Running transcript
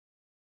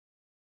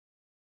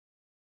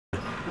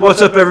What's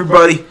up,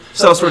 everybody?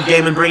 Sellsword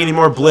Gaming bringing you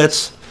more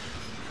Blitz.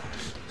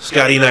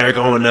 Scotty and I are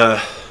going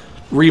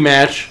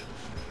rematch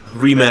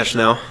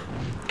now.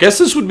 Guess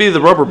this would be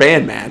the rubber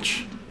band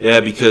match.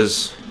 Yeah,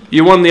 because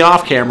you won the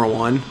off-camera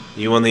one.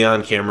 You won the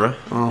on-camera.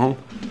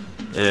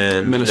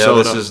 And Minnesota.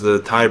 now this is the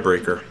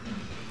tiebreaker.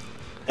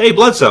 Hey,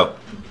 Bledsoe.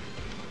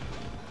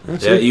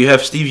 Yeah, you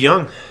have Steve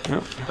Young.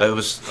 Yep. I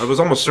was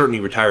almost certain he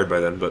retired by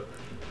then, but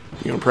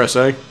you gonna press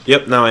A?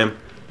 Yep, now I am.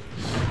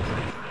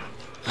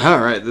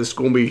 All right, this is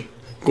gonna be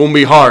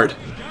hard.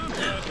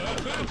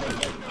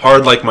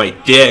 Hard like my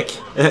dick.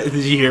 Did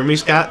you hear me,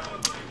 Scott?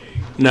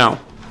 No.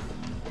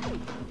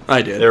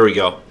 I did. There we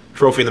go.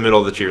 Trophy in the middle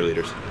of the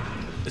cheerleaders.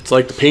 It's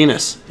like the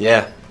penis.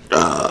 Yeah.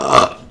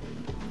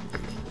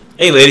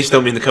 Hey, ladies,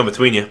 don't mean to come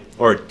between you.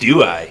 Or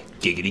do I?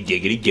 Giggity,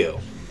 giggity, go.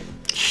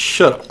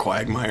 Shut up,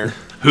 Quagmire.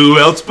 Who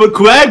else but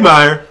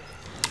Quagmire?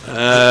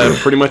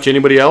 Pretty much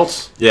anybody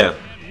else? Yeah.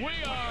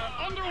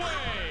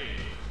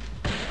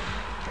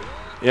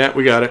 Yeah,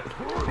 we got it.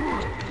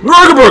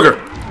 Burger!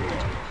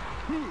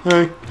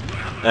 Hey.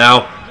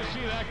 Ow.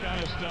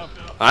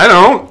 I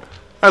don't.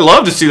 I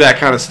love to see that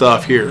kind of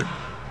stuff here.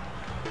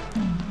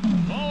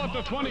 Ball at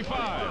the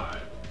 25.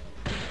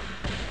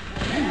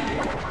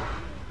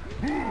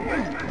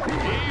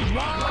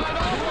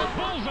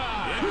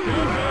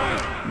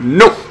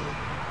 Nope.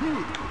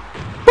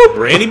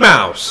 Randy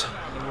Mouse.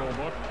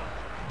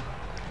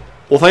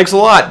 Well, thanks a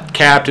lot,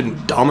 Captain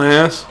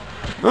Dumbass.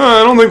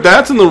 I don't think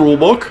that's in the rule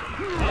book.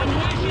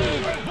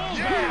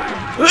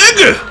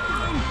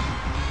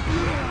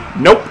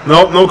 Nope.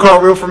 Nope, no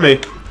cartwheel for me.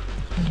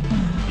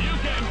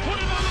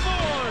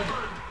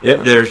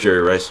 Yep, there's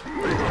Jerry Rice.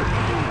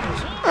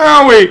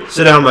 Oh wait.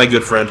 Sit down, my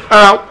good friend.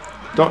 Ow.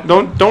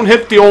 Don't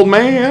hit the old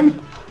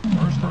man.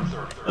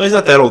 Well, he's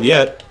not that old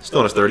yet. Still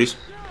in his 30s.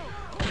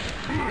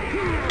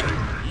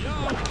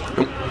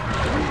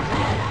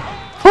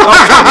 Oh,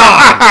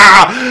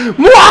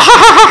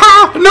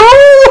 no!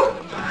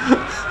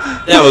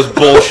 That was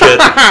bullshit.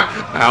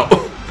 Ow.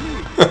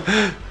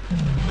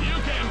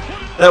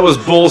 That was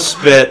bull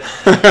spit.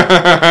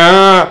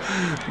 I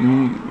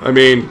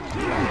mean...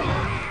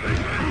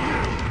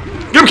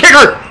 Give him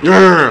kicker!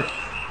 No!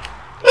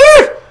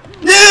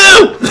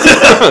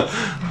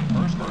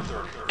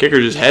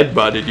 Kicker just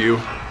headbutted you.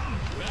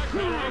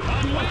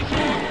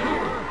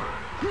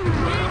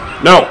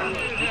 No!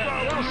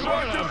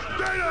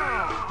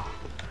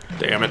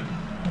 Damn it.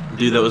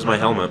 Dude, that was my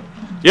helmet.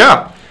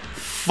 Yeah.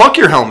 Fuck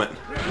your helmet.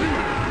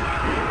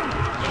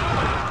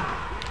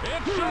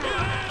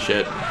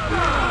 Shit.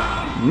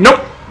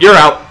 Nope. You're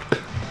out.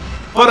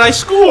 But I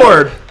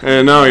scored!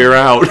 And now you're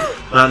out.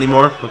 Not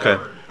anymore? Okay.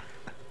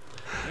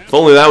 If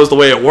only that was the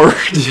way it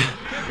worked.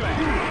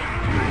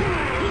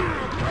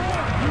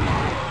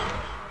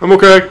 I'm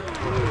okay.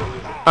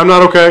 I'm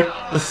not okay.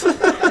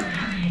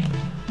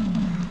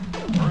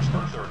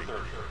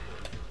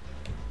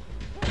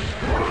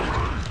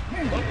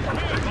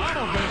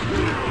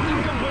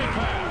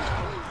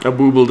 I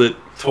boobled it.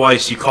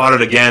 Twice. You caught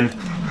it again.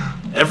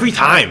 Every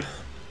time.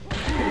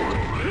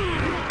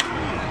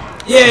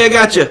 Yeah, I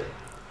gotcha.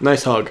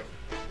 Nice hug.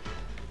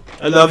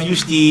 I love you,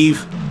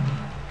 Steve.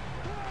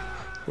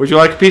 Would you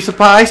like a piece of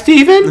pie,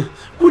 Steven?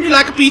 Would you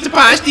like a piece of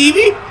pie,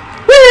 Stevie?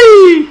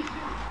 Whee!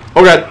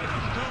 Oh god.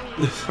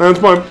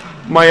 That's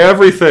my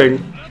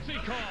everything.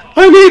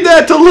 I need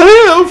that to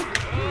live!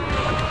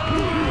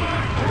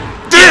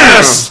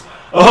 Yes!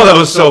 Oh, that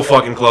was so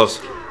fucking close.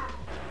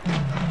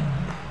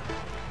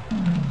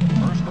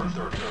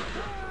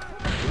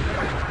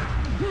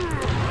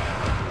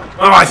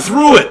 Oh, I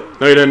threw it!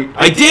 No, you didn't.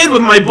 I did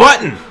with my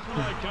button!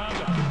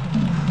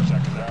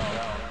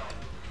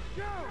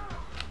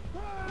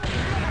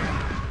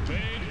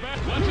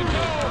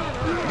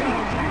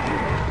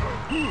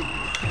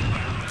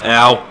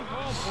 Ow.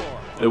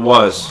 It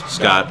was,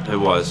 Scott. It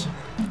was.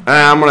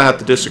 I'm gonna have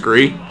to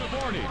disagree.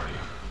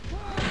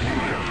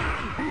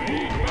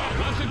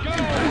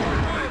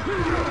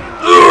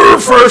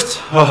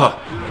 First! Oh.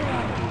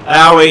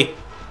 Owie.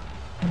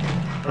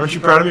 Aren't you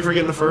proud of me for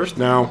getting the first?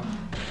 No.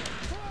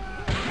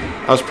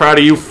 I was proud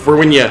of you for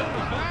when you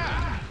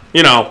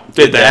know,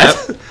 did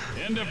that.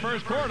 End of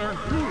first quarter.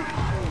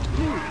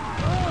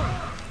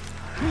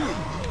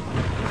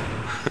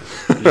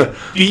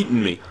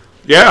 Beating me.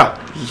 Yeah.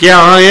 Yeah,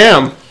 I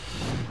am.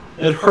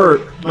 It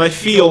hurt. My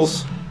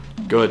feels.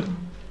 Good.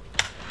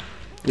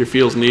 Your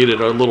feels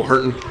needed a little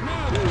hurting.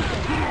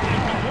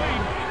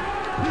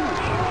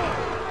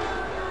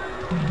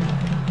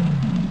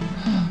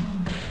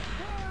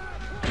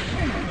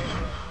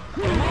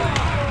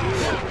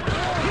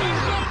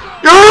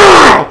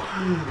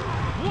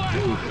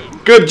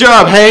 Good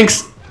job,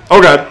 Hanks.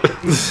 Oh god.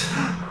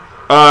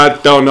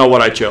 Don't know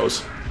what I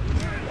chose.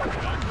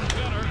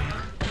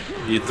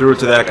 You threw it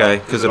to that guy,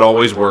 because it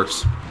always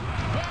works.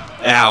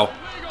 Ow.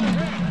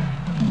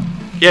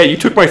 Yeah, you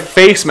took my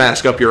face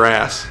mask up your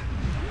ass.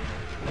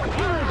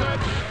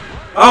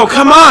 Oh,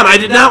 come on! I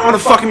did not want to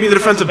fucking be the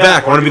defensive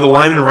back. I want to be the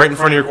lineman right in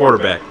front of your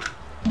quarterback.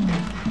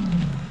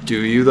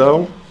 Do you,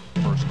 though?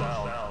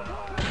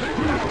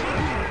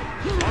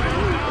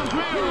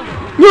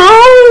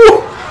 No!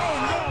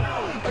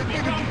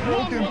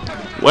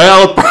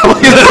 Well, it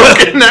probably is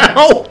broken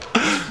now.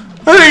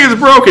 I think it's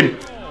broken.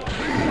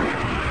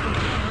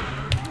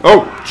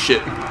 Oh,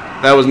 shit.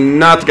 That was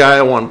not the guy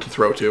I wanted to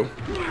throw to.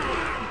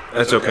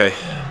 That's okay.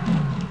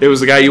 It was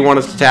the guy you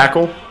wanted to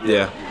tackle?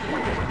 Yeah.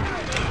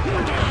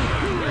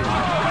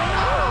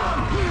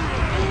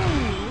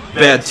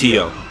 Bad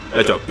T.O.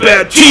 That's a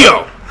bad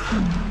T.O.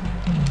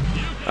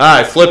 Ah,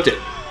 I flipped it.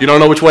 You don't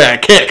know which way I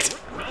kicked.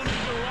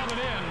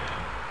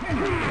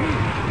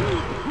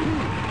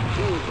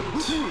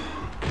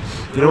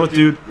 You know what,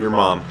 dude? Your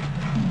mom.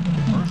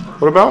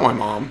 What about my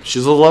mom?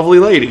 She's a lovely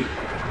lady.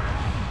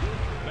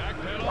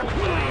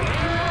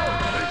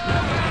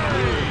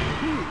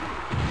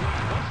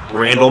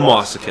 Randall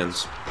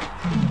Mossikins.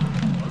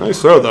 Nice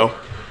throw, though.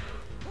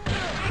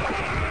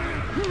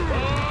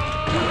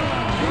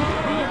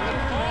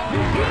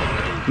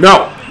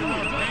 No.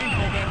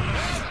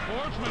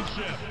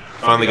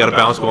 Finally got a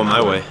bounce going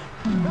my way.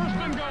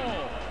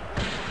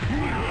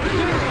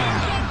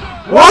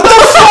 What the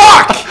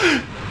fuck?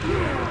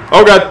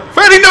 Oh, God.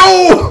 Fatty,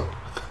 no!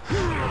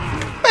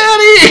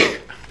 Fatty!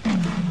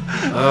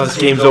 Oh, this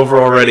game's over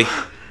already.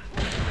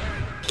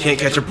 Can't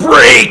catch a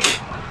break!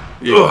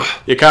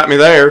 You caught me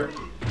there.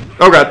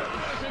 Oh, God.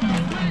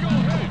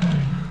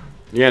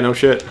 Yeah, no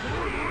shit.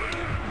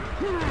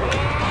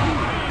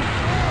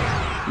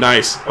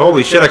 Nice.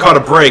 Holy shit, I caught a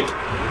break.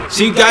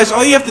 See, guys,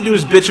 all you have to do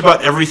is bitch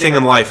about everything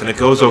in life, and it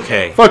goes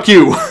okay. Fuck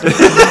you.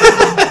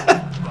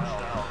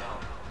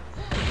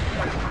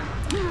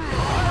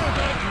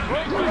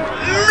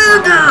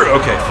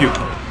 Okay, phew.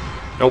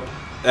 Nope.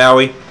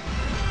 Owie.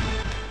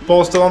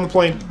 Ball's still on the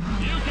plane.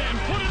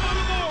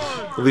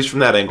 At least from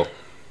that angle.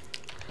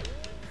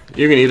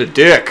 You can eat a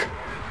dick.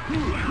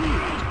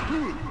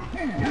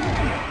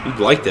 You'd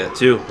like that,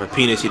 too. My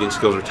penis eating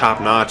skills are top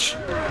notch.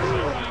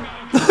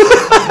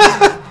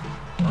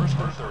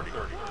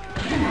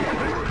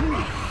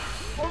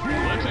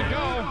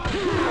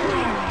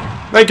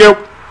 Thank you.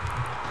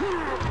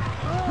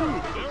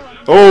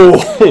 Oh.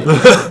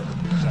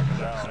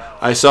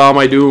 I saw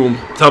my doom.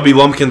 Tubby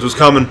Lumpkins was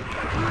coming.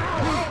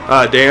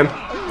 Dan.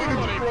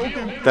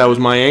 That was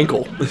my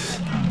ankle.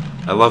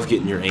 I love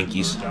getting your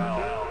ankies.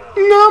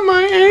 Not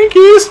my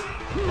Yankees.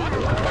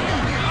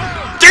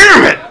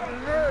 Damn it!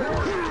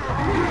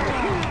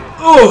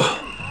 Oh,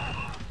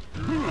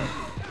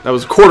 that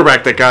was a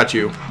quarterback that got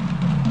you.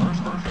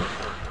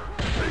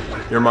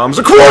 Your mom's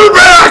a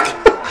quarterback!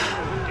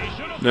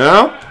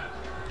 No?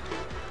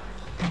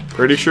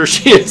 Pretty sure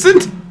she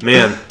isn't.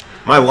 Man,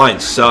 my line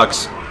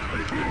sucks.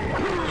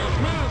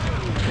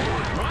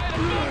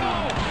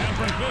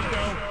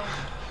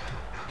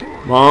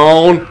 Come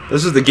on.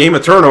 This is the game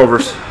of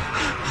turnovers.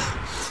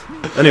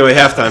 Anyway,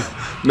 halftime.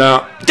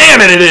 No.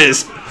 Damn it, it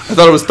is. I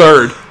thought it was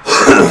third.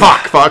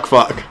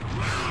 Fuck.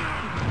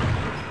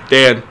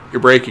 Dan, you're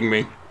breaking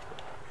me.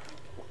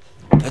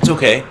 That's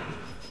okay.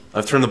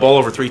 I've turned the ball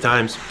over 3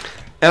 times.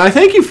 And I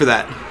thank you for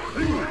that.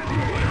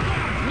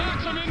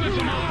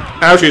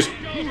 Ouchies.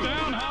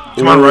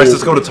 Come on, Rice,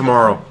 let's go to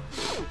tomorrow.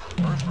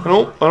 I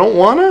don't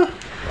wanna.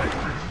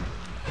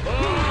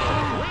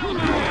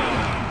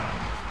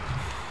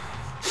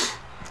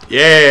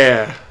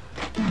 Yeah.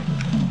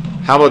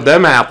 How about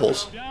them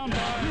apples?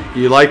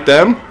 You like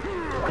them?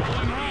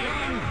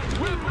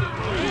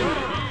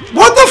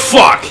 What the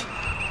fuck?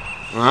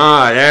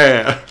 Ah,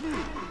 yeah.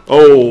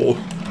 Oh.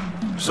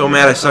 I'm so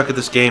mad I suck at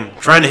this game. I'm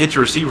trying to hit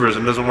your receivers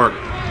and it doesn't work.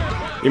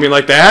 You mean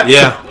like that?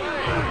 Yeah.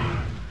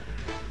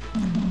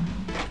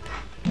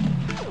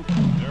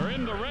 They're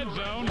in the red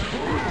zone.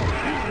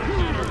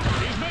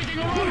 He's making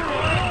a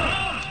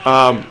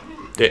run.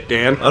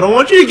 Dan? I don't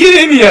want you to get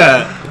in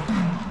yet.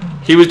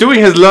 He was doing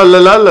his la la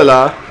la la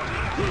la.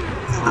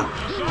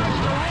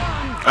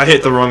 I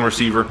hit the wrong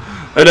receiver.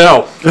 I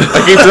know.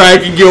 I keep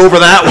dragging you over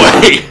that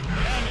way.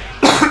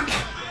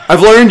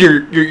 I've learned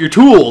your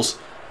tools.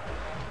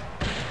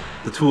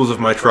 The tools of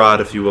my trod,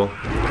 if you will.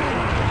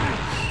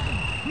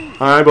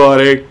 Hi,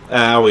 buddy.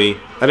 Owie.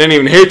 I didn't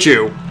even hit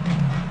you.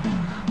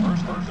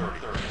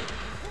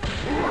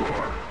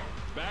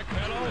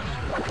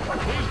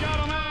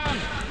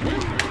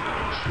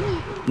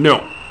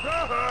 No.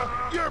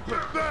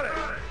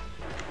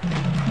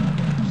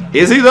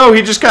 Is he, though?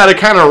 He just kind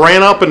of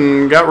ran up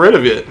and got rid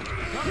of it.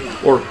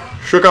 Or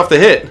shook off the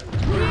hit.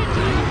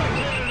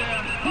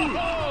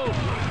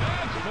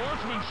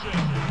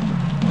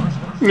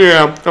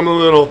 Yeah, I'm a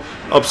little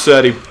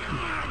upsetty.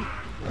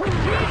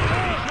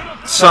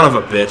 Son of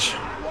a bitch.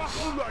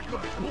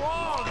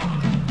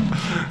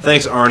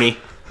 Thanks, Arnie.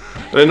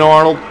 I didn't know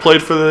Arnold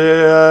played for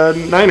the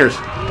Niners.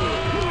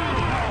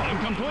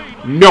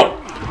 No.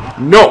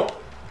 No.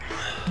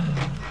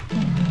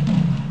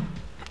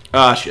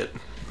 Ah, shit.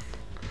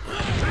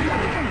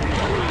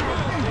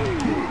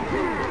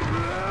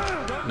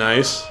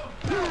 Nice.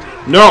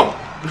 No.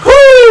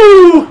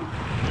 Woo!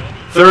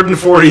 3rd and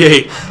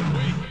 48.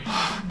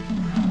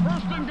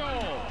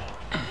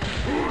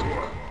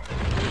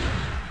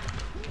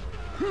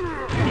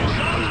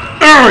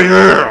 Oh,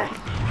 yeah.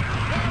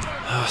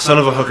 Son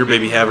of a hooker,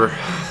 baby haver.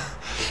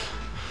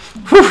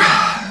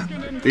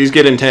 These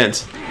get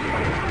intense.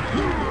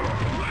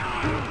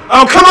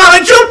 Oh, come on!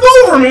 I jumped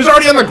over him! He was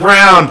already on the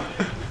ground!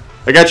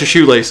 I got your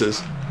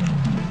shoelaces.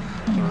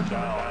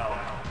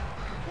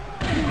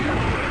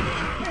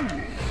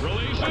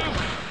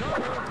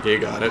 You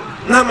got it.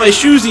 Not my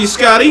shoesies,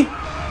 Scotty!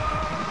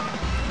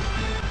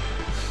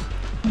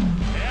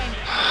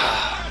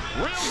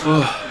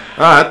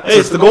 Alright. Hey,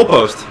 it's the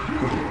goalpost.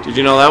 Did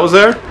you know that was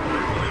there?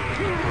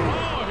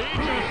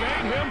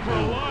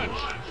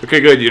 Okay,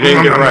 good. You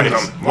didn't get right.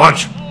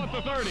 Lunch.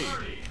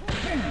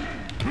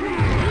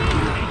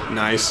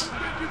 Nice.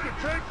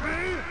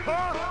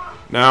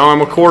 Now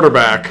I'm a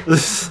quarterback.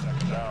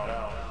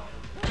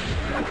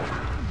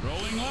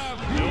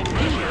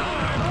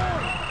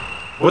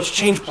 What's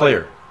change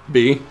player?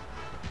 B.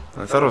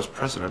 I thought it was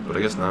precedent, but I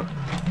guess not.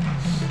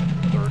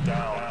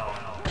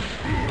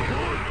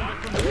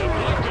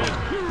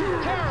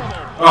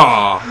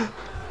 Aw.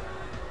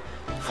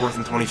 4th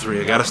and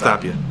 23. I gotta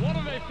stop you.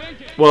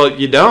 Well,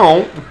 you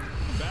don't.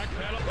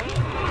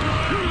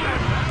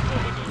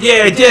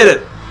 Yeah, I did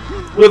it!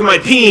 With my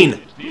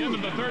peen!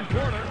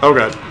 Oh,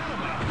 God.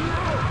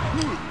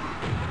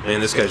 Man,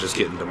 this guy's just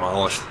getting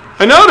demolished.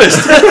 I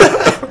noticed!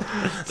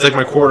 It's like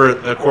my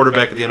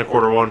quarterback at the end of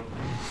quarter one.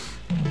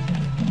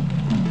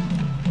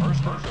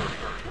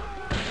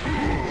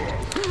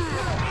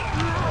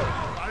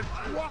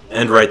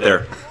 And right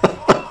there.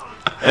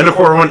 End of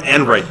quarter one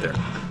and right there.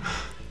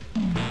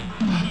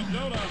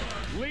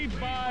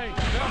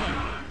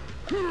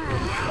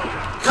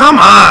 Come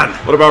on!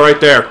 What about right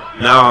there?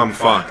 Now I'm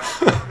fucked.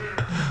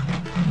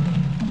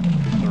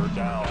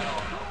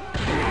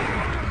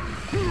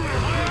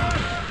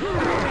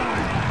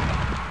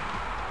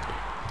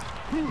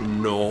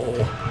 No.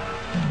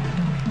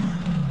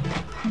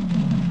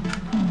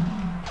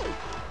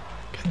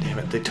 God damn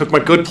it. They took my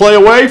good play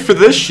away for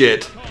this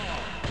shit.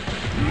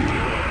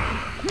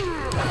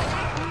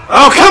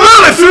 Oh, come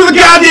on! I threw the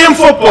goddamn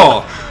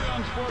football!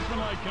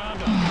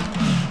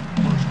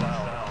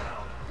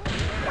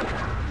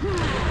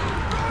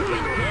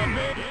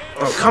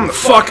 Oh, come the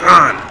fuck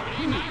on!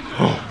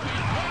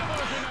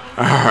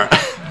 Alright.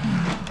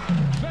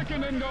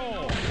 Second and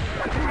goal.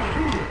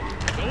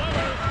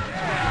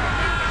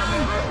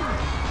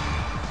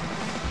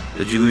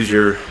 Did you lose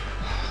your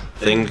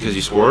thing because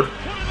you scored?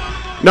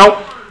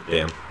 Nope.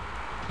 Damn.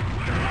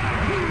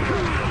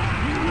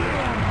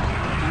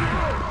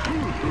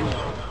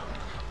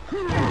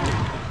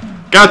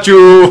 Got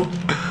you.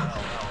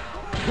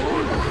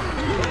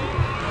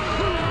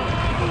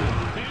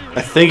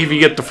 I think if you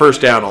get the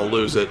first down, I'll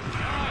lose it.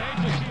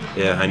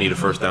 Yeah, I need a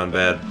first down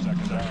bad.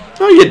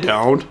 No, you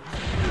don't.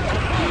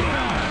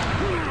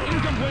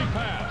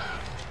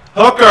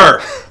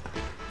 Hooker!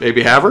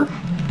 Maybe have her?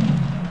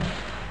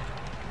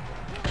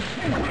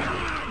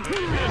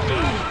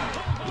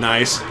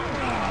 Nice.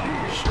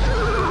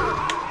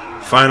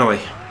 Finally.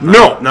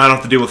 No! Now I don't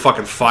have to deal with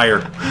fucking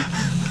fire.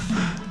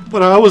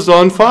 But I was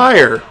on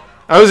fire.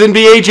 I was in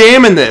BA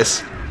jamming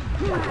this.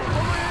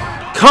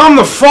 Come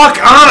the fuck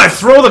on! I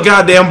throw the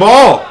goddamn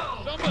ball!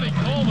 Somebody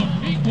call the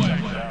feet wag.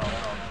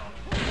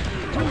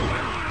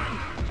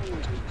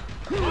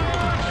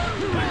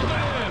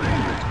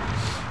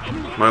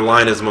 My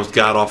line is the most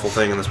god-awful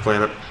thing on this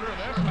planet.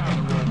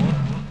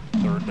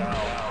 Third down.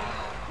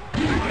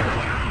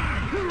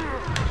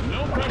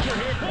 No pressure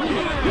here.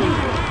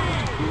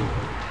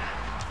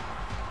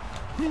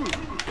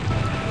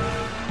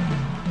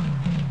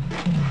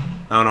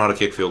 I don't know how to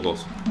kick field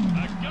goals.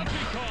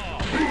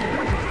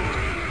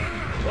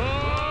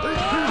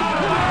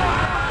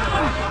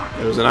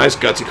 It was a nice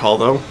gutsy call,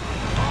 though.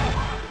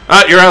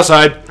 Ah, you're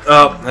outside.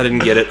 Oh, I didn't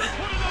get it.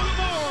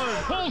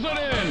 Pulls it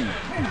in.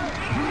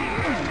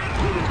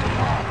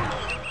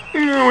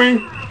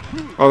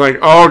 Oh, like,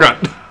 oh god.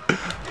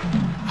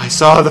 I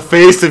saw the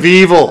face of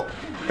evil,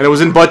 and it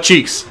was in butt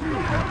cheeks.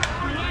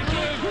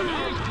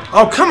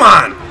 Oh, come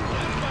on!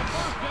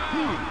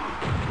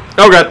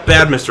 Oh god.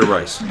 Bad Mr.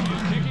 Rice.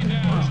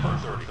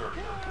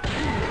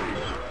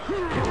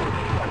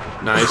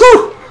 Nice.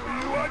 Whew.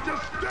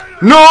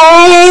 No!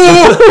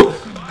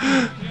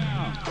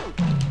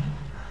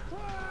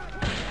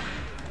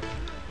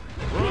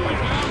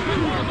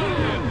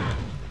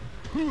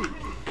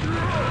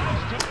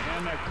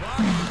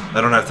 I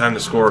don't have time to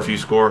score if you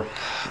score.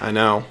 I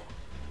know.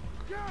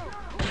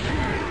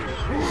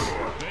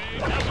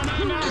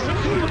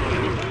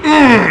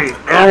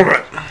 Oh,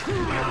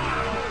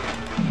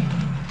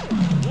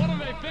 What are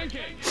they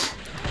thinking?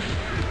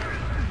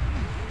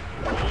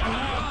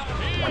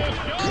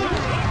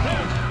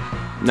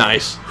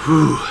 Nice.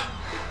 whew.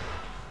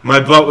 My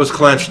butt was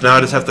clenched. Now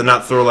I just have to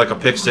not throw like a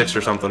pick six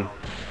or something.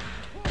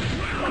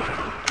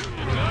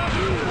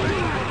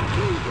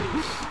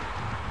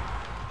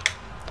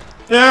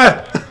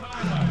 Yeah.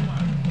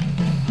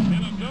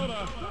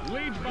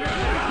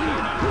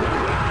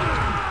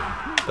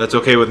 That's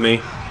okay with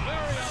me.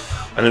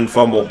 I didn't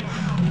fumble.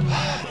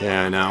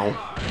 Yeah, I know.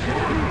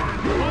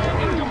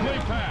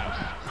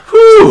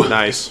 Whew.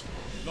 Nice.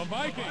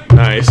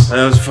 Nice.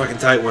 That was a fucking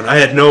tight one. I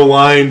had no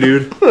line,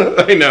 dude.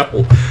 I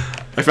know.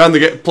 I found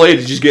the play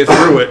to just get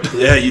through it.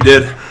 Yeah, you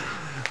did.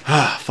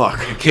 Ah, fuck.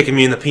 Kicking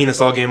me in the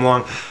penis all game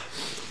long.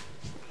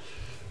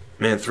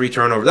 Man, 3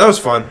 turnovers. That was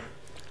fun.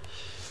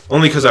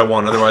 Only because I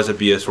won. Otherwise, I'd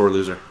be a sore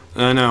loser.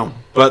 I know.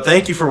 But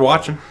thank you for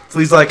watching.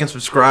 Please like and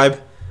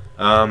subscribe.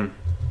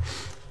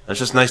 It's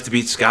just nice to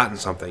beat Scott in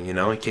something, you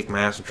know? He kicked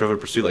my ass in Trivial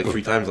Pursuit like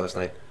 3 times last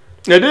night.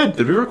 I did.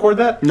 Did we record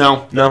that?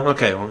 No. No?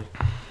 Okay. Well,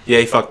 yeah,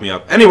 he fucked me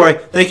up. Anyway,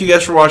 thank you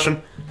guys for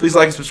watching. Please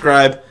like and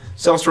subscribe.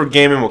 Sellsword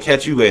Gaming. We'll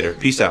catch you later.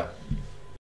 Peace out.